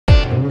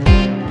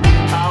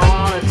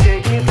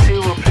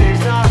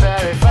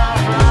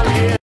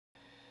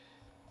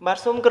បាទ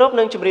សូមគោរព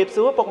នឹងជម្រាប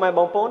សួរពុកម៉ែប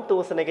ងប្អូនទ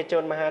ស្សនិកជ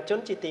នមហាជន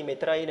ជាទីមេ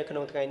ត្រីនៅក្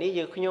នុងថ្ងៃនេះ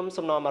យើងខ្ញុំ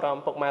សំណូមអារម្ម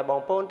ណ៍ពុកម៉ែបង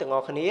ប្អូនទាំងអ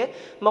ស់គ្នា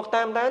មក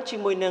តាមដានជា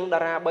មួយនឹងតា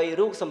រា3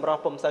រូបសម្រា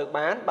ប់ពុំសូវ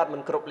បានបាទមិ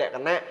នគ្រប់លក្ខ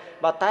ណៈ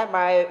បាទតែ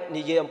បែរ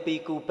និយាយអំពី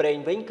គូព្រេង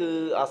វិញគឺ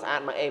ស្អា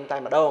តមកអេមតែ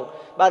ម្ដង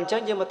បាទអញ្ចឹ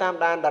ងយើងមកតាម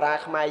ដានតារា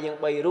ខ្មែរយើង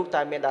3រូប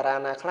តែមានតារា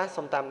ណាខ្លះ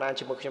សូមតាមដាន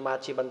ជាមួយខ្ញុំបាទ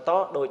ជាបន្ត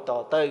ដូចត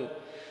ទៅ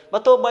បើ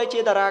ទោះបីជា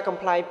តារាកំ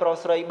pl ៃប្រុស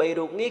ស្រី3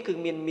រូបនេះគឺ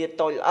មានមាឌ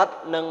តូចល្អិត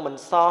និងមិន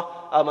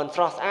ស្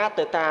រស់ស្អាត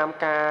ទៅតាម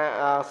ការ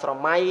ស្រ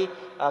មៃ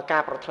កា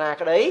រប្រាថ្នា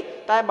ក្តី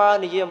តែបើ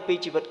និយាយអំពី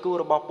ជីវិតគូ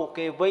របស់ពួក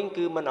គេវិញ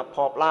គឺមិនអ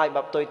ភ័ព្វឡើយ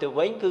បើផ្ទុយទៅ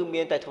វិញគឺ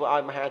មានតែធ្វើឲ្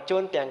យមហាជ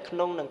នទាំងក្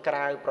នុងនិងក្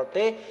រៅប្រ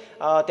ទេស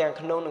ទាំង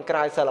ក្នុងនិងក្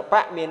រៅសិល្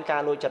បៈមានកា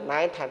រលួចចំណែ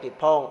នថែមទៀត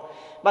ផង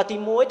បាទទី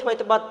1ថ្មី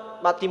ត្បិត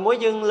បាទទី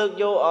1យើងលើក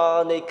យក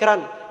នៃក្រិន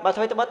បាទ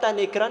ថ្មីត្បិតតែ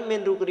នៃក្រិនមា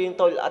នរូបរាង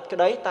តូចល្អិតក្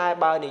តីតែ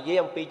បើនិយាយ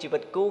អំពីជីវិ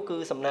តគូគឺ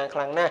សំណាងខ្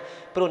លាំងណាស់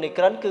ព្រោះនៃ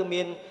ក្រិនគឺ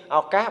មានឱ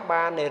កាស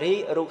បាននារី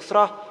រូបស្រ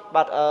ស់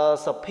បាទ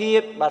សុភាព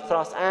បាទស្រ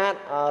ស់ស្អាត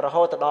រ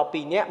ហូតដល់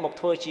2នាក់មក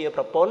ធ្វើជា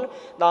ប្រពន្ធ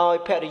ដោយ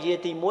ភរិយា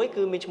ទី1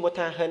គឺមានឈ្មោះ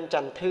ថាហិន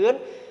ច័ន្ទធឿន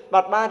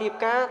បាទបានរៀប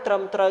ការត្រឹ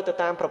មត្រូវទៅ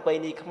តាមប្រពៃ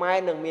ណីខ្មែរ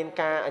និងមាន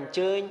ការអញ្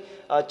ជើញ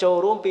ចូល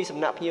រួមពីសំ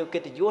ណាក់ភ្ញៀវកិ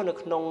ត្តិយសនៅ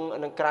ក្នុង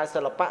និងក្រៅ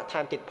សិល្បៈ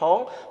ថែមទៀតផង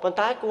ប៉ុន្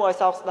តែគួរឲ្យ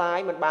សោកស្ដាយ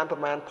មិនបានប្រ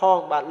មាណផង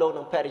បាទលោក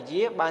និងភរិ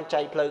យាបានចែ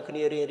កផ្លូវគ្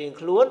នារៀងៗ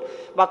ខ្លួន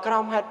បាទក្រោ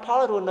មហេតុផ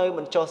លរស់នៅ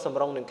មិនចុះសម្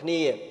រុងនឹងគ្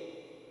នា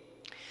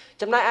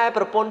ចំណែកឯ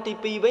ប្រពន្ធទី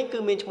2វិញគឺ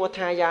មានឈ្មោះ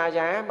ថា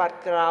យ៉ាបាទ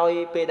ក្រោយ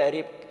ពេលដែល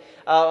រៀប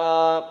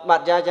បា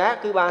ទយ៉ា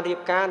គឺបានរៀប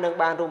ការនិង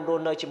បានរួមរ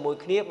ស់នៅជាមួយ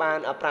គ្នាបាន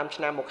5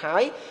ឆ្នាំមកហើ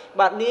យ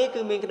បាទនេះ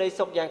គឺមានក្តី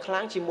សុខយ៉ាងខ្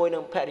លាំងជាមួយនឹ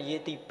ងភរិយា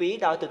ទី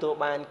2ដោយទទួល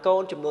បានកូ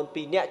នចំនួន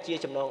2នាក់ជា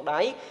ចំណង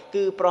ដៃ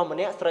គឺប្រុសម្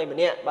នាក់ស្រីម្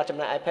នាក់បាទចំ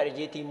ណែកឯភរិ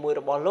យាទី1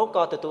របស់លោក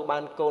ក៏ទទួលបា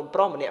នកូនប្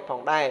រុសម្នាក់ផ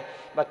ងដែរ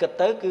បាទគិត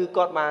ទៅគឺ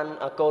គាត់បាន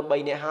កូន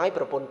3នាក់ហើយ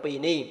ប្រពន្ធ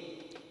2នេះ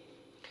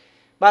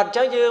បាទអញ្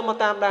ចឹងយើងមក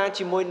តាមដាន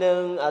ជាមួយនឹង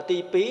ទី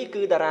2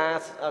គឺតារា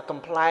កំ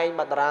pl ៃ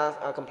បាទតារា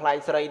កំ pl ៃ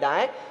ស្រីដែ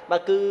របា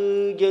ទគឺ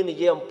យើងនិ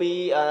យាយអំពី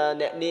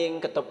អ្នកនាង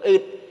កតុបអ៊ឺ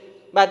ត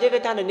បាទយើងឃើ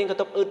ញថាអ្នកនាងក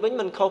តុបអ៊ឺតវិញ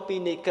មិនខុសពី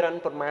នៃក្រិន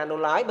ប៉ុន្មាននោះ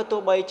ឡើយបើទោះ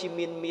បីជា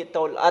មានមាឌ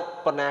តូចល្អិត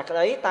ប៉ុណ្ណាក្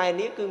តីតែ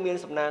នេះគឺមាន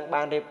សំណាង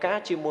បានរៀបការ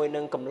ជាមួយ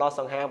នឹងកំឡោះ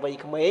សង្ហាវ័យ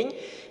ក្មេង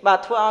បាទ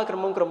ធ្វើឲ្យក្រ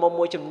មុំ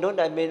មួយចំនួន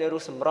ដែលមានរូ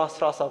បសម្រស់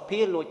ស្រស់សោភា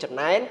លួចចំ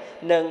ណែន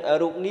និង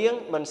រូបនាង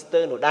មិនស្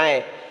ទើរនោះដែរ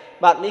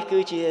បាទនេះគឺ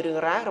ជារឿង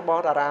រ៉ាវរប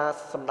ស់តារា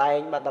សម្ដែង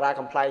បាទតារា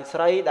កំ pl ៃស្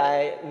រីដែល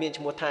មាន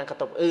ឈ្មោះថាក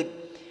តុបអ៊ឺត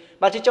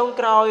បាទជាចុង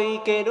ក្រោយ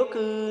គេនោះ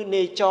គឺ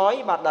នេចយ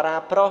បាទតារា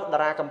ប្រុសតា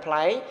រាកំ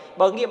pl ៃ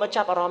បើងាកមក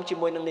ចាប់អារម្មណ៍ជា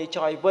មួយនឹងនេច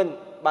យវិញ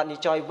បាទនេ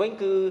ចយវិញ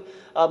គឺ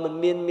មិន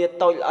មានមាឌ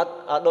តូចល្អិត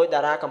ដោយតា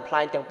រាកំ pl ៃ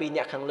ទាំង2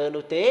នាក់ខាងលើ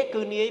នោះទេ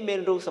គឺនាយមាន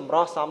រូបសម្រ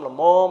ស់សមល្ម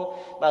ម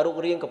បាទរូប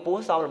រាងកម្ព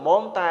ស់សមល្ម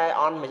មតែ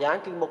អន់ម្យ៉ាង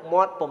គឺមុខ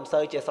មាត់ពុំសូ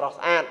វជាស្រស់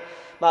ស្អាត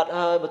បាទ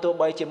ហើយបើទោះ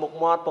បីជាមុខ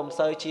មាត់ពុំ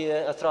សូវជា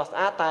ស្រស់ស្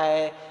អាតតែ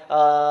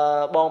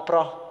បងប្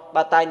រុស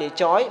បាទតែនេ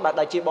ចយបាទ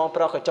ដែលជាបង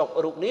ប្រុសកញ្ចប់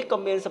រូបនេះក៏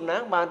មានសំណា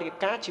ងបានរៀប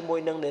ការជាមួយ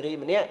នឹងនារី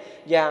ម្នាក់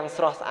យ៉ាង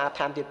ស្រស់ស្អាត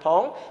ថែមទៀតផ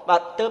ងបា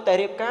ទទើបតែ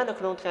រៀបការនៅ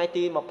ក្នុងថ្ងៃ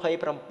ទី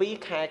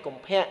27ខែកុ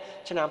ម្ភៈ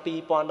ឆ្នាំ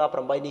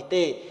2018នេះ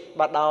ទេ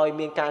បាទដោយ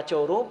មានការចូ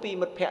លរួមពី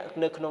មិត្តភ័ក្តិ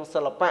នៅក្នុង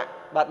សិល្បៈ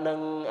បាទនិង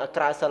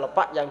ក្រៅសិល្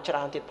បៈយ៉ាងច្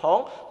រើនទៀតផង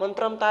មិន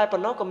ត្រឹមតែប៉ុ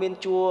ណ្ណោះក៏មាន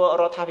ជួរ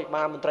រដ្ឋាភិ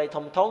បាលមន្ត្រី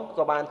ធំ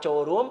ក៏បានចូល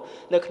រួម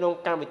នៅក្នុង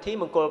កម្មវិធី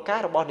មង្គលការ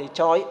របស់នេ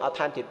ចយ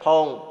ថែមទៀតផ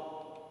ង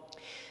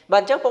បា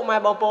ទអញ្ចឹងពុកម៉ែ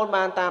បងប្អូន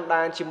បានតាម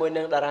ដានជាមួយ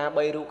នឹងតារា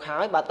3រូបហើ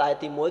យបាទតែ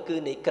ទី1គឺ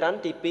នេក្រាន់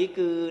ទី2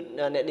គឺ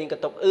អ្នកនាងក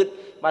តុបអ៊ឺត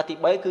បាទទី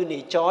3គឺនេ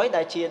ចយ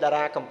ដែលជាតា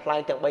រាកំ pl ៃ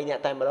ទាំង3នា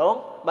ក់តែម្ដង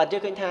បាទយើ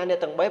ងឃើញថាអ្នក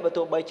ទាំង3បើ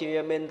ទោះបីជា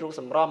មានរូប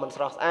សម្រស់មិន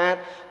ស្រស់ស្អាត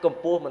កម្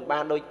ពស់មិនបា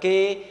នដូចគេ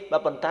បា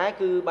ទប៉ុន្តែ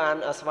គឺបាន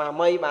ស្វា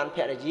មីបានភ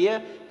រិយា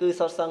គឺ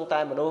សុទ្ធសឹងតែ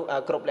មនុស្ស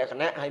គ្រប់លក្ខ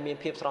ណៈហើយមាន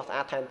ភាពស្រស់ស្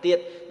អាតថែមទៀត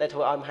ដែលធ្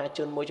វើឲ្យមហាជ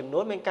នមួយចំនួ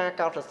នមានការ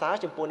កោតសរសើរ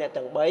ចំពោះអ្នក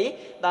ទាំង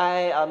3ដែល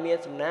មាន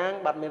សំណាង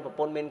បាទមានប្រព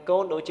ន្ធមានកូ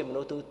នដូចជាមនុ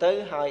ស្សទូទៅ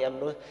ហើយម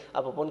នុស្ស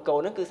ប្រពន្ធកូន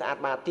ហ្នឹងគឺស្អាត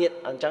បាតទៀត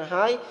អញ្ចឹង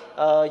ហើយ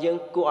យើង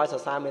គួរឲ្យស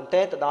រសើរមែន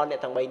ទែនទៅដល់អ្នក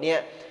ទាំង3នា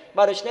ក់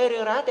បាទដូច្នេះរឿ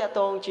ងរ៉ាវតាក់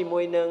ទងជាមួ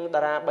យនឹងតា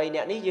រា3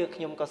នាក់នេះយើង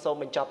ខ្ញុំក៏សូម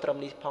បញ្ចប់ត្រឹម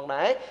នេះផង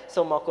ដែរ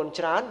សូមអរគុណ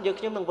ច្រើនយើង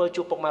ខ្ញុំនឹងវិល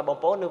ជួបពុកម៉ែបង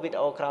ប្អូននៅវីដេ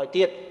អូក្រោយ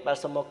ទៀតបាទ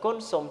សូមអរគុណ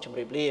សូមជម្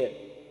រាបលា